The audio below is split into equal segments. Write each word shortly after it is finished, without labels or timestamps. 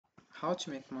How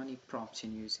to make money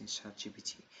prompting using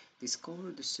ChatGPT.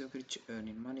 Discover the secret to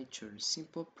earning money. Turn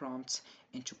simple prompts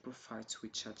into profits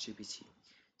with ChatGPT.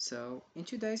 So, in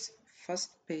today's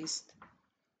fast-paced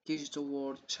digital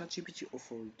world, ChatGPT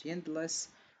offers endless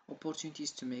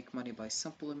opportunities to make money by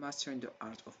simply mastering the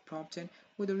art of prompting.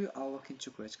 Whether you are looking to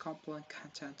create compelling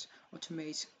content,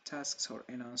 automate tasks, or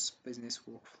enhance business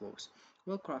workflows,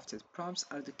 well-crafted prompts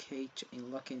are the key to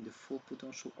unlocking the full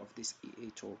potential of this AI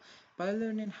tool. By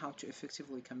learning how to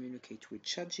effectively communicate with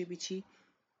ChatGPT,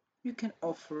 you can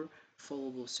offer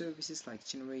followable services like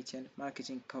generating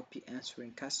marketing copy,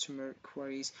 answering customer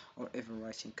queries, or even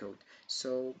writing code.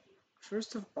 So,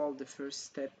 first of all, the first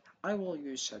step, I will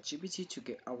use ChatGPT to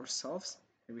get ourselves.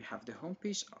 We have the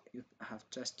homepage. You have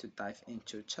just to dive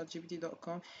into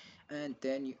chatgpt.com, and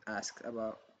then you ask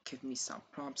about give me some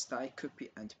prompts that I copy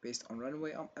and paste on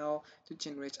Runway ML to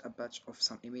generate a batch of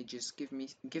some images.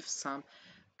 Give some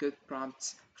good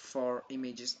prompts for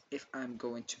images if I'm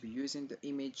going to be using the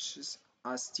images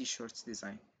as t-shirts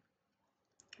design.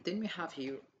 Then we have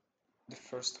here the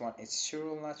first one is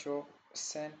surreal natural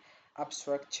scene,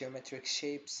 abstract geometric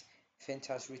shapes,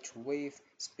 vintage retro wave,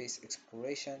 space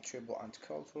exploration, tribal and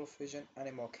cultural fusion,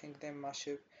 animal kingdom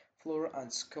mashup, flora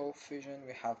and skull fusion.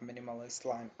 We have minimalist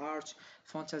line art,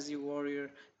 fantasy warrior,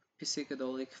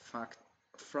 psychedelic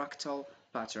fractal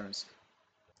patterns.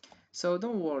 So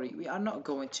don't worry, we are not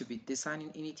going to be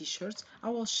designing any t-shirts. I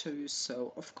will show you.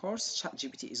 So of course,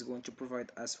 ChatGPT is going to provide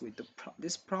us with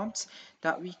this prompts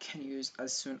that we can use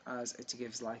as soon as it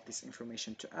gives like this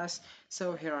information to us.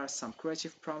 So here are some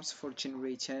creative prompts for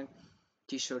generating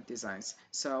t-shirt designs.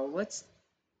 So let's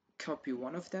copy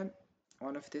one of them,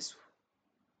 one of this,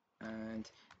 and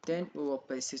then we will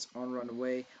paste it on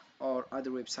Runway or other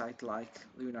website like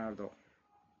Leonardo.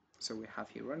 So we have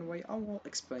here Runway. I will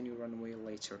explain you Runway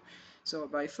later. So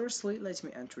by firstly, let me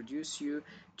introduce you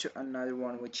to another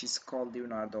one which is called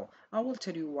Leonardo. I will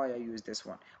tell you why I use this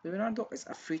one. Leonardo is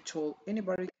a free tool.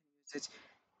 Anybody can use it.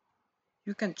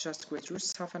 You can just create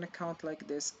yourself an account like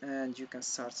this and you can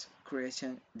start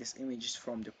creating these images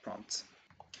from the prompts.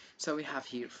 So we have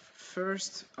here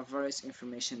first a various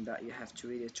information that you have to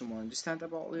read it to more understand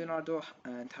about Leonardo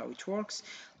and how it works.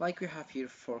 Like we have here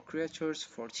for creators,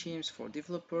 for teams, for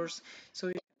developers. So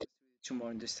you can to more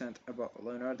understand about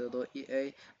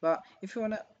Leonardo.ea. But if you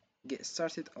wanna get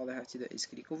started, all I have to do is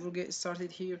click over get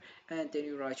started here, and then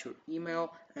you write your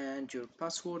email and your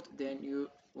password. Then you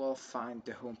will find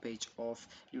the homepage of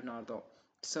Leonardo.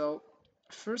 So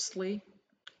firstly,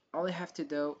 all I have to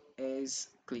do is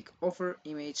click over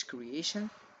image creation,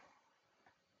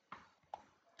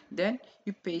 then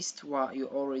you paste what you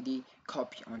already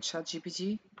copy on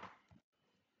ChatGPT.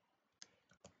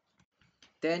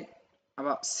 Then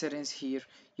about settings here,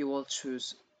 you will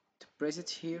choose to preset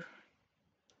here,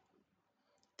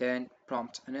 then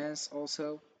prompt enhance,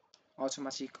 also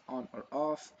automatic on or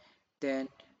off, then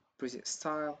preset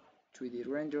style, 3D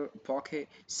render, bokeh,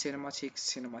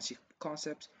 cinematic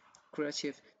concept,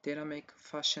 creative, dynamic,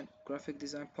 fashion, graphic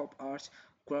design, pop art,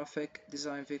 graphic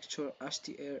design, vector,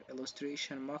 HDR,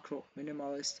 illustration, macro,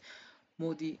 minimalist,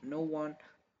 moody, no one,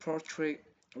 portrait,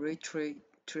 ray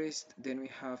traced. Then we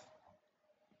have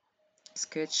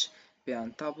sketch,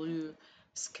 B&W,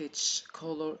 sketch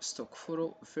color, stock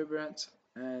photo, vibrant,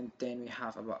 and then we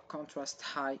have about contrast,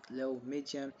 high, low,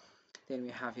 medium. Then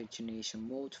we have here generation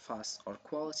mode, fast or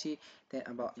quality. Then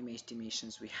about image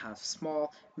dimensions we have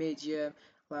small, medium,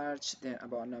 large. Then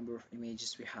about number of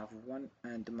images we have one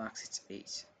and the max it's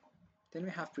 8. Then we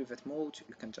have private mode,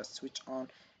 you can just switch on,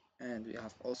 and we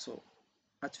have also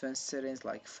advanced settings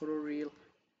like photoreal,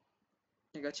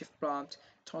 negative prompt,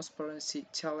 transparency,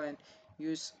 talent,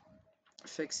 use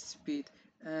fixed speed,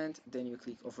 and then you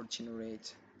click over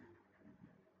generate,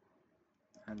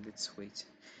 and let's wait.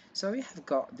 So we have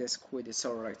got this quit, it's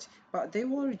alright, but they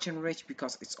will regenerate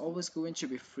because it's always going to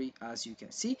be free. As you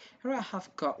can see here, I have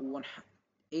got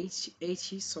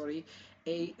 180 sorry,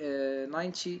 a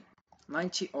 90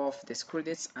 of these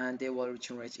credits, and they will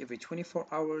regenerate every 24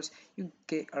 hours. You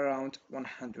get around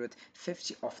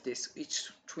 150 of this each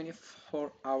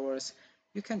 24 hours.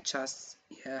 You can just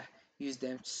use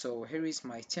them. So here is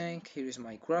my tank, here is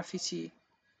my graffiti,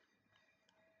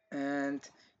 and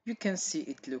you can see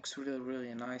it looks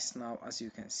really nice now. As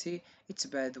you can see, it's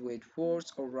bad with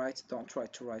words or write. Don't try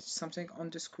to write something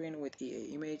on the screen with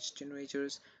EA image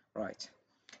generators, right?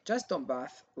 Just don't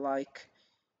bath like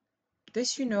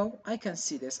this. I can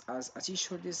see this as a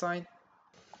t-shirt design.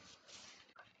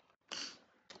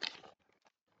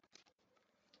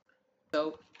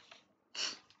 So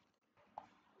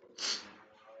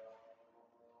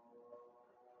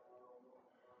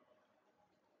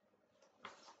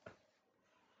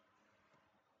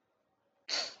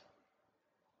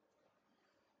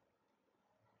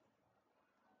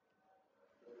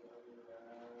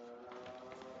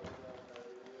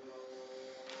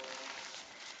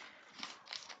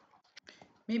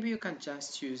Maybe you can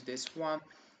just use this one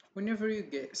whenever you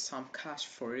get some cash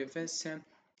for investing,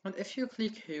 and if you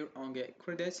click here on get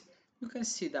credit, you can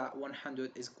see that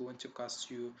 100 is going to cost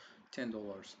you $10.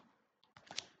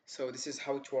 So this is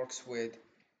how it works with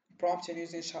prompting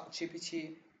using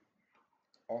ChatGPT.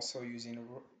 Also using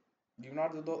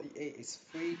Leonardo.ea is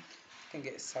free. You can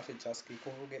get started, just click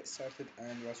over get started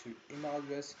and write your email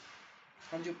address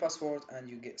and your password and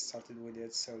you get started with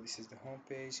it. So this is the home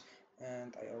page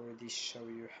and I already show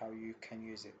you how you can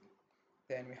use it.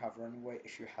 Then we have runway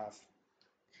if you have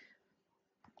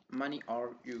money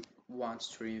or you want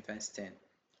to reinvest in,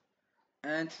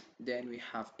 and then we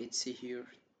have Etsy here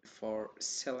for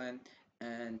selling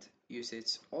and use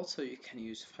it. Also you can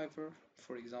use Fiverr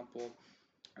for example,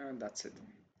 and that's it.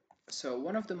 So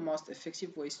one of the most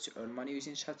effective ways to earn money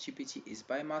using ChatGPT is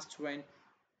by mastering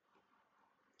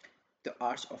the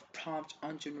art of prompt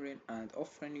engineering and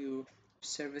offering your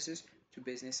services to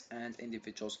business and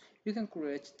individuals. You can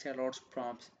create tailored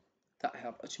prompts that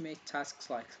help automate tasks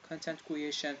like content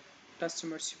creation,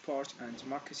 customer support, and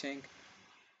marketing,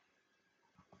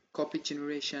 copy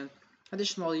generation.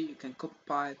 Additionally, you can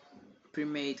compile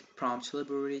pre-made prompt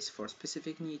libraries for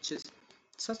specific niches,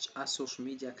 such as social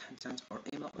media content or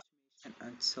email automation,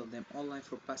 and sell them online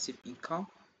for passive income.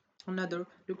 Another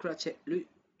lucrative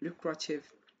lucrative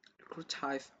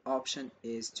option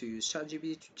is to use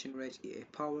ChatGPT to generate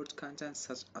AI-powered content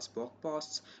such as blog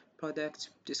posts, product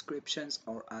descriptions,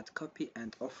 or ad copy,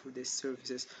 and offer these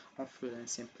services on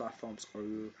freelancing platforms or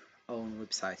your own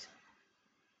website.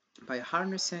 By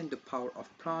harnessing the power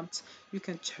of prompts, you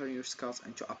can turn your skills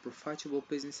into a profitable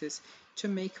businesses. To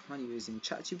make money using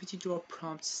ChatGPT, your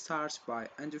prompt starts by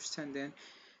understanding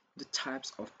the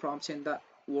types of prompting that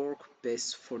work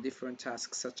best for different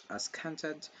tasks such as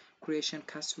content creation,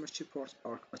 customer support,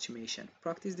 or automation.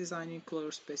 Practice designing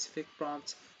clear specific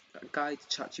prompts that guide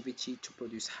ChatGPT to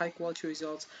produce high quality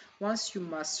results. Once you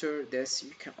master this,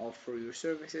 you can offer your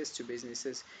services to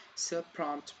businesses, sell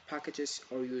prompt packages,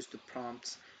 or use the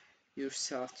prompts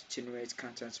yourself to generate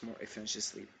content more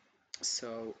efficiently.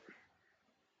 So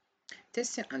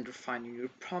testing and refining your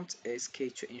prompt is key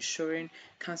to ensuring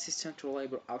consistent,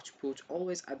 reliable output.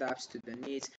 Always adapts to the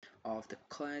needs of the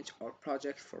client or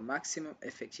project for maximum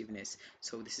effectiveness.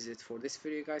 So this is it for this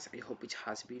video, guys. I hope it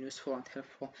has been useful and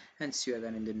helpful, and see you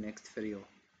again in the next video.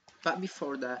 But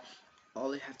before that,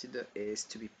 all you have to do is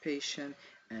to be patient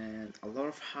and a lot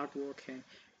of hard working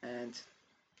and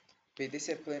be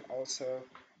disciplined also,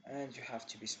 and you have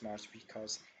to be smart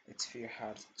because it's very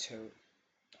hard to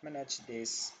manage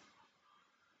this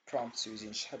prompts using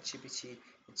ChatGPT.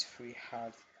 It's free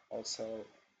hard. Also,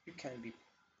 you can be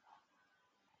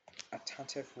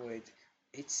attentive with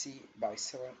Etsy by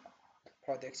selling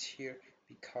products here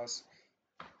because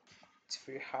it's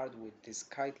very hard with these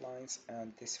guidelines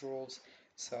and these rules.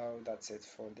 So that's it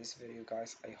for this video,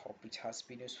 guys. I hope it has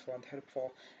been useful and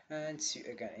helpful, and see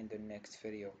you again in the next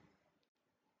video.